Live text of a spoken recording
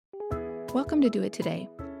Welcome to Do It Today.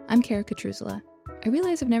 I'm Kara Katruzela. I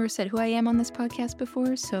realize I've never said who I am on this podcast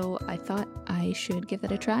before, so I thought I should give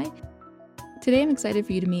that a try. Today I'm excited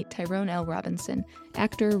for you to meet Tyrone L. Robinson,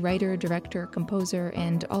 actor, writer, director, composer,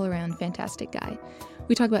 and all-around fantastic guy.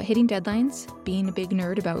 We talk about hitting deadlines, being a big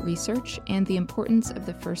nerd about research, and the importance of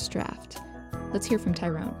the first draft. Let's hear from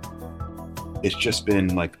Tyrone. It's just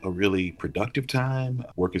been like a really productive time.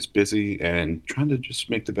 Work is busy and trying to just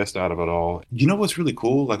make the best out of it all. You know what's really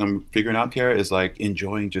cool? Like I'm figuring out, Kara, is like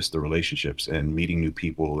enjoying just the relationships and meeting new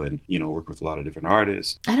people and, work with a lot of different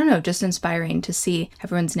artists. I don't know, just inspiring to see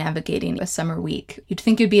everyone's navigating a summer week. You'd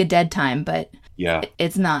think it'd be a dead time, but yeah,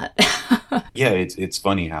 it's not. Yeah, it's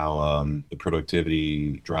funny how the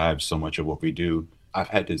productivity drives so much of what we do. I've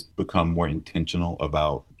had to become more intentional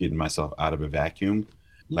about getting myself out of a vacuum.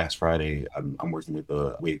 Last Friday, I'm working with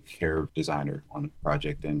a wig hair designer on a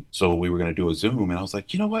project. And so we were going to do a Zoom and I was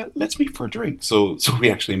like, you know what, let's meet for a drink. So we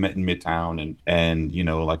actually met in Midtown and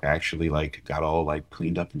I actually got all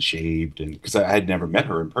cleaned up and shaved. And because I had never met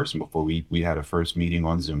her in person before, we had a first meeting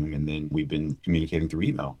on Zoom and then we've been communicating through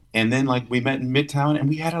email. And then we met in Midtown and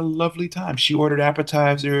we had a lovely time. She ordered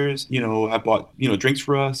appetizers, I bought, drinks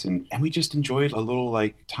for us and we just enjoyed a little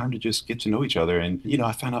time to just get to know each other. And,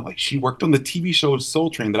 I found out she worked on the TV show Soul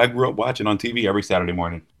Train that I grew up watching on TV every Saturday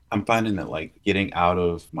morning. I'm finding that getting out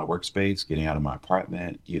of my workspace, getting out of my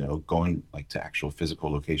apartment, going to actual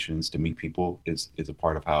physical locations to meet people is a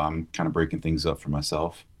part of how I'm kind of breaking things up for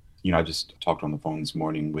myself. I just talked on the phone this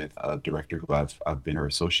morning with a director who I've been her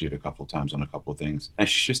associate a couple of times on a couple of things. And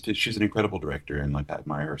she's an incredible director and I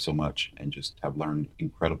admire her so much and just have learned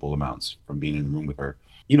incredible amounts from being in the room with her.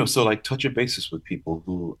 So touching bases with people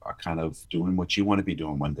who are kind of doing what you want to be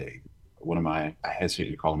doing one day. One of I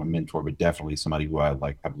hesitate to call him a mentor, but definitely somebody who I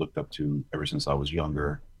have looked up to ever since I was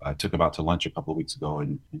younger. I took him out to lunch a couple of weeks ago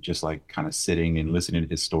and just kind of sitting and listening to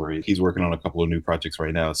his story. He's working on a couple of new projects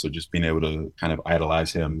right now. So just being able to kind of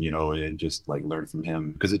idolize him, and just learn from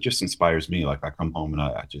him because it just inspires me. I come home and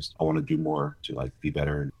I want to do more to be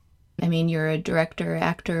better. I mean, you're a director,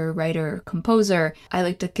 actor, writer, composer. I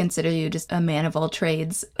like to consider you just a man of all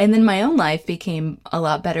trades. And then my own life became a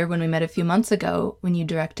lot better when we met a few months ago when you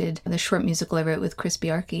directed the short musical I wrote with Chris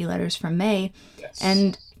Biarchi, Letters from May. Yes.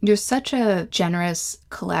 And you're such a generous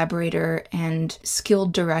collaborator and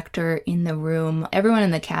skilled director in the room. Everyone in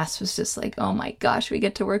the cast was just like, oh my gosh, we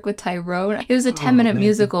get to work with Tyrone. It was a 10-minute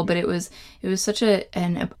musical, but it was such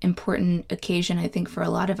an important occasion, I think, for a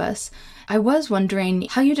lot of us. I was wondering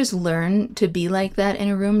how you just learn to be like that in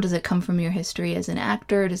a room. Does it come from your history as an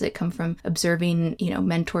actor? Does it come from observing,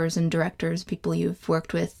 mentors and directors, people you've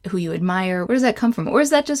worked with who you admire? Where does that come from? Or is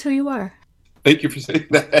that just who you are? Thank you for saying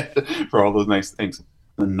that, for all those nice things.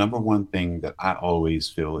 The number one thing that I always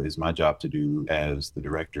feel is my job to do as the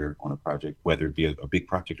director on a project, whether it be a big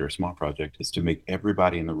project or a small project, is to make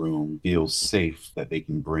everybody in the room feel safe that they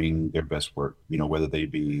can bring their best work, whether they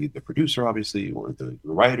be the producer, obviously, or the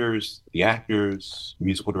writers, the actors,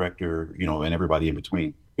 musical director, and everybody in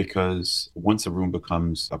between. Because once a room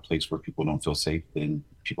becomes a place where people don't feel safe, then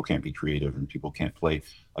people can't be creative and people can't play.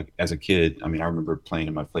 As a kid, I remember playing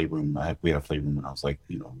in my playroom. We had a playroom when I was a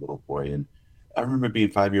little boy. And I remember being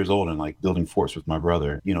 5 years old and building forts with my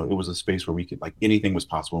brother. It was a space where we could anything was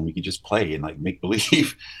possible and we could just play and make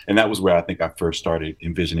believe. And that was where I think I first started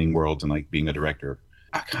envisioning worlds and being a director.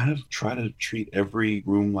 I kind of try to treat every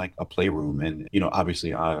room like a playroom. And,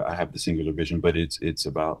 obviously I have the singular vision, but it's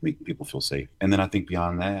about making people feel safe. And then I think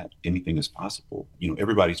beyond that, anything is possible.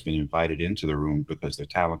 Everybody's been invited into the room because they're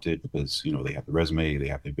talented, because, they have the resume, they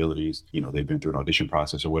have the abilities, they've been through an audition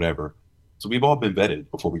process or whatever. So we've all been vetted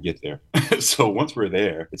before we get there. So once we're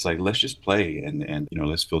there, it's let's just play and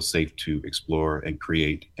let's feel safe to explore and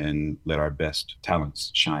create and let our best talents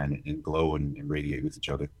shine and glow and radiate with each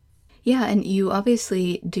other. Yeah, and you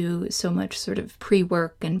obviously do so much sort of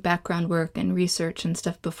pre-work and background work and research and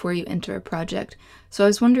stuff before you enter a project. So I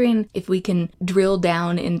was wondering if we can drill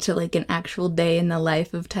down into an actual day in the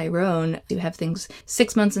life of Tyrone. You have things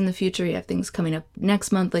 6 months in the future, you have things coming up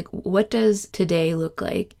next month. What does today look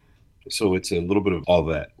like? So it's a little bit of all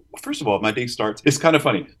that. Well, first of all, my day starts, it's kind of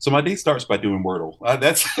funny. So my day starts by doing Wordle.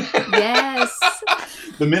 That's Yes.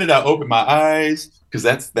 The minute I open my eyes, because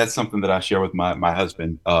that's something that I share with my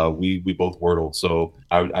husband. We both Wordle. So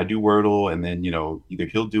I do Wordle and then, either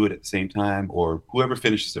he'll do it at the same time or whoever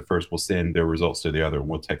finishes it first will send their results to the other and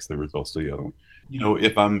we'll text the results to the other one.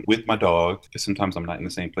 If I'm with my dog, 'cause sometimes I'm not in the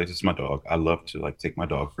same place as my dog. I love to like take my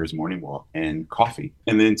dog for his morning walk and coffee,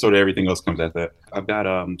 and then sort of everything else comes after that. I've got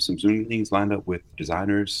some Zoom meetings lined up with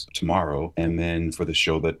designers tomorrow, and then for the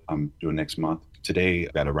show that I'm doing next month. Today,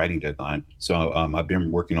 I've got a writing deadline. So I've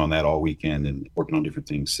been working on that all weekend and working on different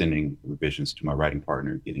things, sending revisions to my writing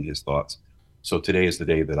partner, getting his thoughts. So today is the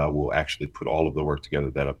day that I will actually put all of the work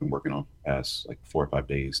together that I've been working on past like 4 or 5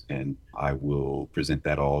 days, and I will present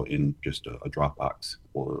that all in just a Dropbox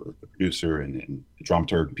for the producer and the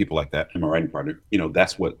dramaturg and people like that, and my writing partner.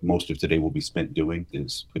 That's what most of today will be spent doing,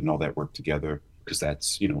 is putting all that work together, because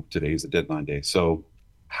that's today's the deadline day. So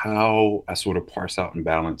how I sort of parse out and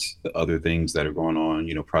balance the other things that are going on,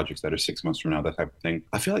 projects that are 6 months from now, that type of thing.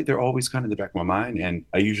 I feel like they're always kind of in the back of my mind. And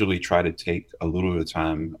I usually try to take a little bit of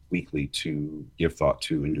time weekly to give thought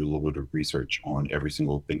to and do a little bit of research on every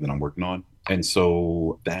single thing that I'm working on. And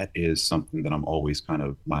so that is something that I'm always kind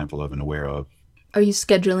of mindful of and aware of. Are you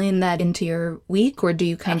scheduling that into your week, or do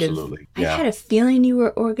you kind Absolutely. of... I Yeah. had a feeling you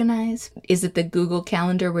were organized. Is it the Google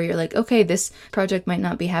Calendar where you're like, okay, this project might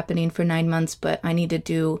not be happening for 9 months, but I need to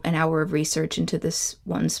do an hour of research into this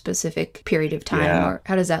one specific period of time? Yeah. Or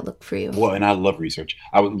how does that look for you? Well, and I love research.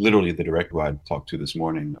 I was literally the director who I talked to this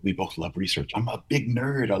morning. We both love research. I'm a big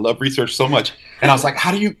nerd. I love research so much. And I was like,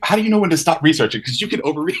 how do you know when to stop researching? Because you can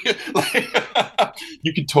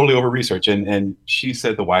you can totally over research. And she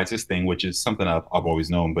said the wisest thing, which is something I've always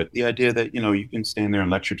known, but the idea that, you can stand there and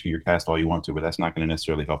lecture to your cast all you want to, but that's not going to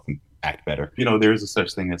necessarily help them act better. There is a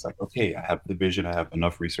such thing as like, okay, I have the vision, I have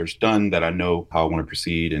enough research done that I know how I want to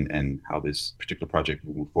proceed and how this particular project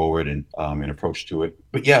will move forward and an approach to it.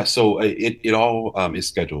 But yeah, so it all is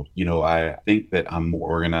scheduled. I think that I'm more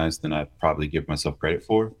organized than I probably give myself credit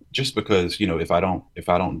for, just because, if I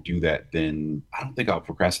don't do that, then I don't think I'll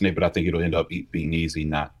procrastinate, but I think it'll end up being easy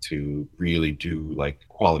not to really do like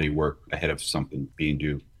quality work ahead of something being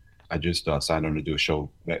due. I just signed on to do a show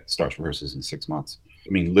that starts rehearsals in 6 months. I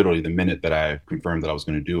mean, literally the minute that I confirmed that I was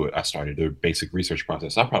going to do it, I started the basic research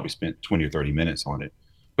process. I probably spent 20 or 30 minutes on it,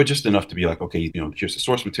 but just enough to be like, okay, here's the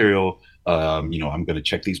source material. I'm going to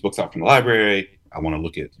check these books out from the library. I want to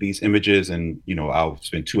look at these images, and, I'll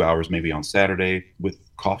spend 2 hours maybe on Saturday with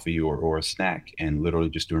coffee or a snack and literally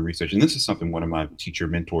just doing research. And this is something one of my teacher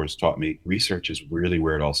mentors taught me. Research is really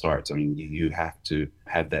where it all starts. I mean, you have to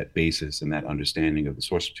have that basis and that understanding of the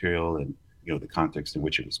source material and the context in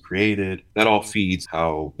which it was created. That all feeds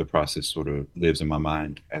how the process sort of lives in my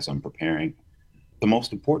mind as I'm preparing. The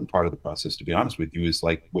most important part of the process, to be honest with you, is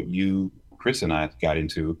like what you, Chris, and I got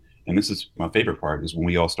into. And this is my favorite part, is when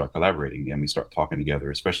we all start collaborating and we start talking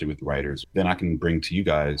together, especially with writers. Then I can bring to you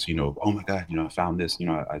guys, oh my God, I found this,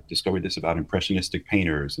 I discovered this about impressionistic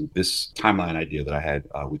painters and this timeline idea that I had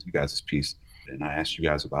with you guys' piece. And I asked you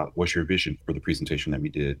guys about what's your vision for the presentation that we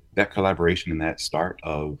did. That collaboration and that start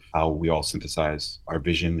of how we all synthesize our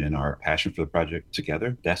vision and our passion for the project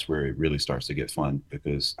together, that's where it really starts to get fun,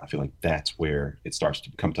 because I feel like that's where it starts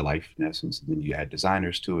to come to life, in essence. And then you add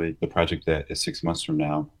designers to it. The project that is 6 months from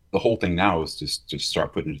now, the whole thing now is just to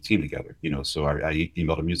start putting a team together. So I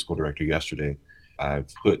emailed a musical director yesterday.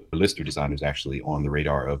 I've put a list of designers actually on the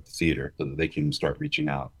radar of the theater so that they can start reaching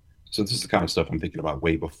out. So this is the kind of stuff I'm thinking about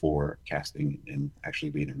way before casting and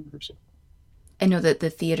actually being in rehearsal. I know that the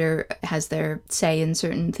theater has their say in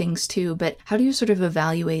certain things too, but how do you sort of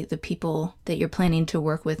evaluate the people that you're planning to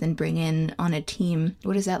work with and bring in on a team?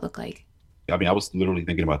 What does that look like? I mean, I was literally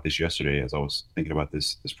thinking about this yesterday as I was thinking about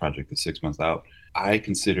this project that's 6 months out. I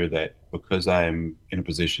consider that because I'm in a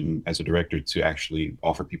position as a director to actually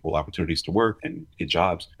offer people opportunities to work and get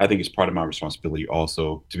jobs, I think it's part of my responsibility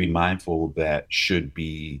also to be mindful that should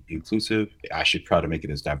be inclusive. I should try to make it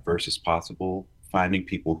as diverse as possible, finding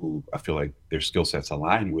people who I feel like their skill sets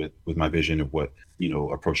align with my vision of what,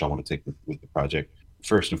 approach I want to take with the project.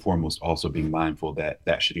 First and foremost, also being mindful that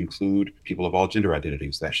that should include people of all gender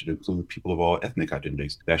identities. That should include people of all ethnic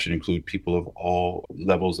identities. That should include people of all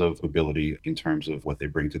levels of ability in terms of what they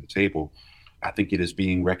bring to the table. I think it is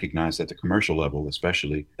being recognized at the commercial level,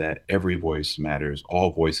 especially, that every voice matters.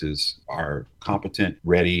 All voices are competent,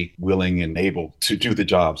 ready, willing, and able to do the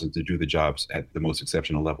jobs and to do the jobs at the most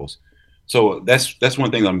exceptional levels. So that's one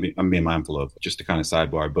thing I'm being mindful of, just to kind of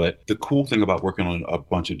sidebar. But the cool thing about working on a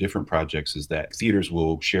bunch of different projects is that theaters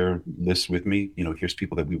will share lists with me. Here's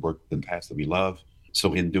people that we worked with in the past that we love.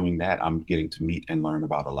 So in doing that, I'm getting to meet and learn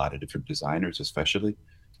about a lot of different designers, especially.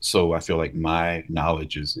 So I feel like my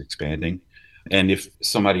knowledge is expanding. And if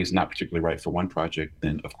somebody is not particularly right for one project,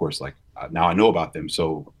 then of course, now I know about them,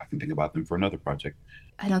 so I can think about them for another project.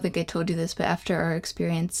 I don't think I told you this, but after our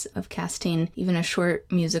experience of casting even a short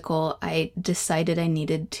musical, I decided I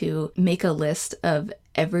needed to make a list of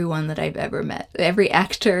everyone that I've ever met. Every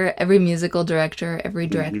actor, every musical director, every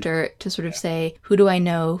Hmm. director, to sort of say, who do I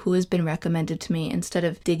know? Who has been recommended to me? Instead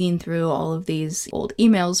of digging through all of these old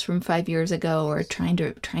emails from 5 years ago or trying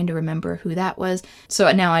to remember who that was.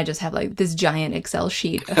 So now I just have like this giant Excel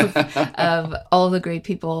sheet of all the great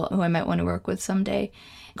people who I might want to work with someday.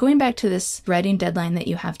 Going back to this writing deadline that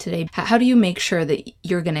you have today, how do you make sure that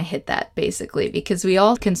you're going to hit that, basically? Because we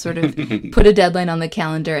all can sort of put a deadline on the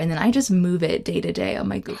calendar, and then I just move it day to day on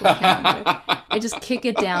my Google Calendar. I just kick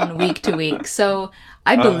it down week to week. So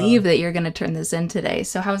I uh, believe that you're going to turn this in today.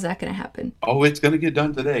 So how's that going to happen? oh, it's gonna get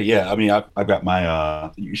done today. Yeah, I mean, I've got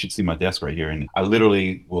my you should see my desk right here, and I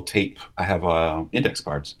literally will tape. I have index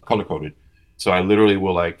cards, color coded. So I literally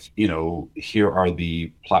will like, here are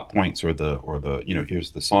the plot points or the,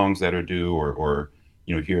 here's the songs that are due or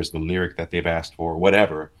here's the lyric that they've asked for,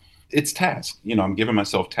 whatever. It's task. I'm giving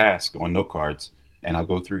myself tasks on note cards, and I'll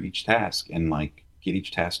go through each task and like get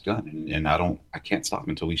each task done, and I can't stop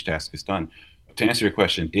until each task is done. To answer your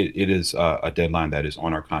question, it is a deadline that is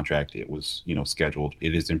on our contract. It was, scheduled.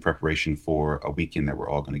 It is in preparation for a weekend that we're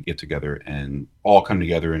all going to get together and all come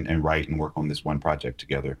together and write and work on this one project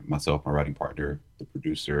together. Myself, my writing partner, the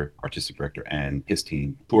producer, artistic director, and his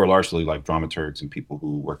team, who are largely like dramaturgs and people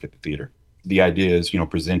who work at the theater. The idea is,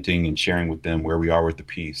 presenting and sharing with them where we are with the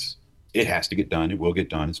piece. It has to get done. It will get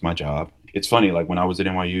done. It's my job. It's funny, like when I was at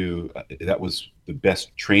NYU, that was the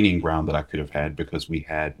best training ground that I could have had because we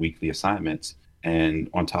had weekly assignments. And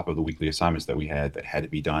on top of the weekly assignments that we had that had to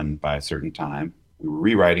be done by a certain time, we were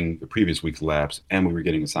rewriting the previous week's labs and we were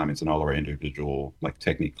getting assignments in all our individual like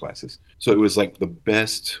technique classes. So it was like the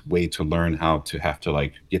best way to learn how to have to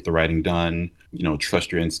like get the writing done,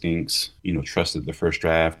 trust your instincts, trust that the first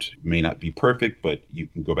draft may not be perfect, but you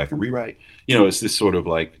can go back and rewrite. It's this sort of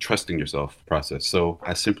like trusting yourself process. So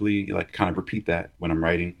I simply like kind of repeat that when I'm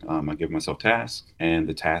writing. I give myself tasks and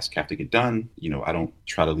the tasks have to get done. I don't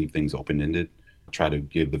try to leave things open ended. Try to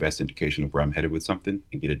give the best indication of where I'm headed with something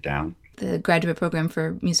and get it down. The graduate program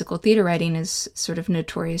for musical theater writing is sort of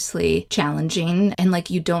notoriously challenging, and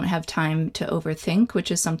like you don't have time to overthink,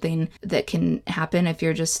 which is something that can happen if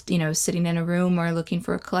you're just, sitting in a room or looking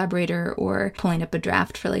for a collaborator or pulling up a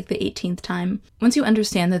draft for like the 18th time. Once you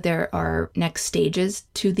understand that there are next stages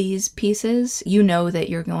to these pieces, you know that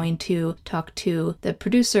you're going to talk to the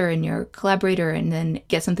producer and your collaborator and then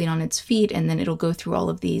get something on its feet, and then it'll go through all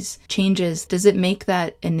of these changes. Does it make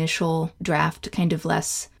that initial draft kind of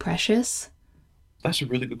less precious? That's a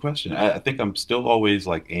really good question. I think I'm still always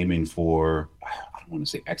like aiming for, I don't want to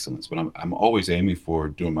say excellence, but I'm always aiming for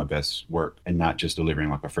doing my best work and not just delivering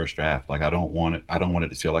like a first draft. Like I don't want it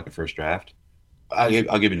to feel like a first draft. I'll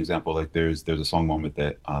give you an example. Like there's a song moment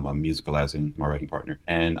that I'm musicalizing my writing partner,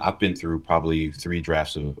 and I've been through probably three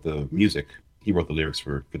drafts of the music. He wrote the lyrics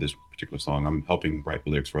for this particular song. I'm helping write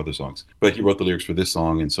the lyrics for other songs, but he wrote the lyrics for this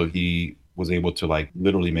song, and so he was able to like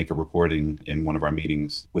literally make a recording in one of our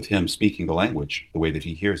meetings with him speaking the language the way that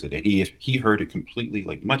he hears it, and he heard it completely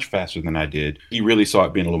like much faster than I did. He really saw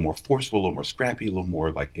it being a little more forceful, a little more scrappy, a little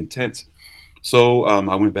more like intense. So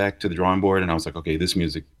I went back to the drawing board and I was like, okay, this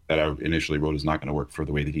music that I initially wrote is not going to work for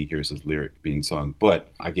the way that he hears his lyric being sung. But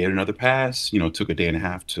I gave it another pass, took a day and a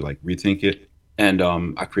half to like rethink it. And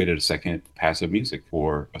I created a second pass of music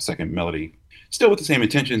for a second melody, still with the same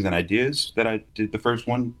intentions and ideas that I did the first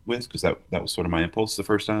one with, because that was sort of my impulse the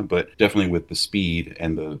first time, but definitely with the speed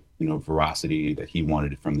and the, veracity that he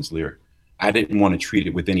wanted from this lyric. I didn't want to treat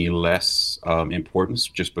it with any less importance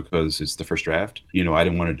just because it's the first draft. I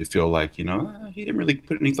didn't want it to feel like, he didn't really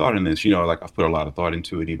put any thought in this. Like I've put a lot of thought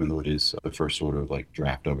into it, even though it is the first sort of like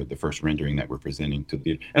draft of it, the first rendering that we're presenting to the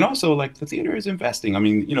theater. And also, like, the theater is investing. I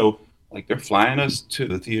mean, like they're flying us to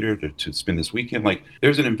the theater to spend this weekend. Like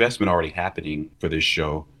there's an investment already happening for this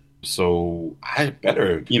show. So I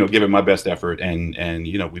better, give it my best effort and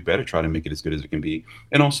we better try to make it as good as it can be.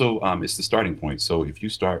 And also, it's the starting point. So if you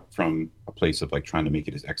start from a place of like trying to make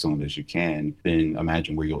it as excellent as you can, then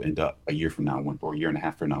imagine where you'll end up a year from now, or a year and a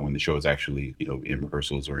half from now, when the show is actually, in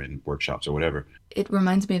rehearsals or in workshops or whatever. It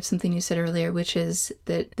reminds me of something you said earlier, which is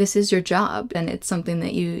that this is your job and it's something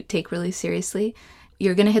that you take really seriously.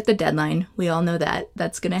 You're going to hit the deadline. We all know that.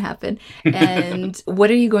 That's going to happen. And what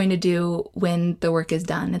are you going to do when the work is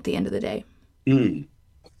done at the end of the day? Mm,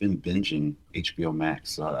 I've been binging HBO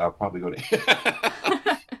Max, so I'll probably go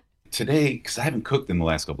to today, because I haven't cooked in the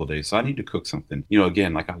last couple of days, so I need to cook something. You know,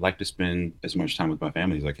 again, like I like to spend as much time with my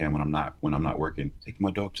family as I can when I'm not working. Taking my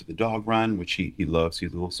dog to the dog run, which he loves.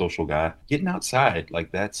 He's a little social guy. Getting outside,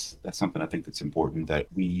 like that's something I think that's important that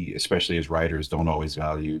we, especially as writers, don't always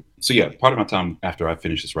value. So yeah, part of my time after I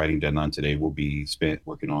finish this writing deadline today will be spent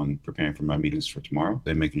working on preparing for my meetings for tomorrow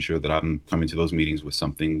and making sure that I'm coming to those meetings with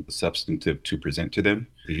something substantive to present to them.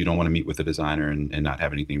 Because you don't want to meet with a designer and not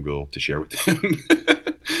have anything real to share with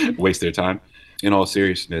them, waste their time. In all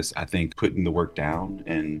seriousness, I think putting the work down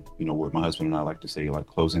and, you know, what my husband and I like to say, like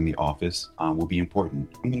closing the office will be important.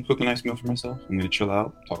 I'm going to cook a nice meal for myself. I'm going to chill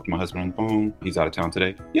out, talk to my husband on the phone. He's out of town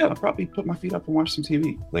today. Yeah, I'll probably put my feet up and watch some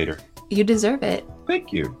TV later. You deserve it.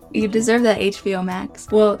 Thank you. You deserve that HBO Max.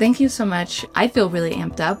 Well, thank you so much. I feel really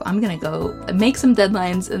amped up. I'm going to go make some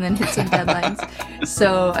deadlines and then hit some deadlines.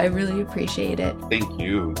 So I really appreciate it. Thank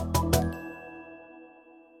you.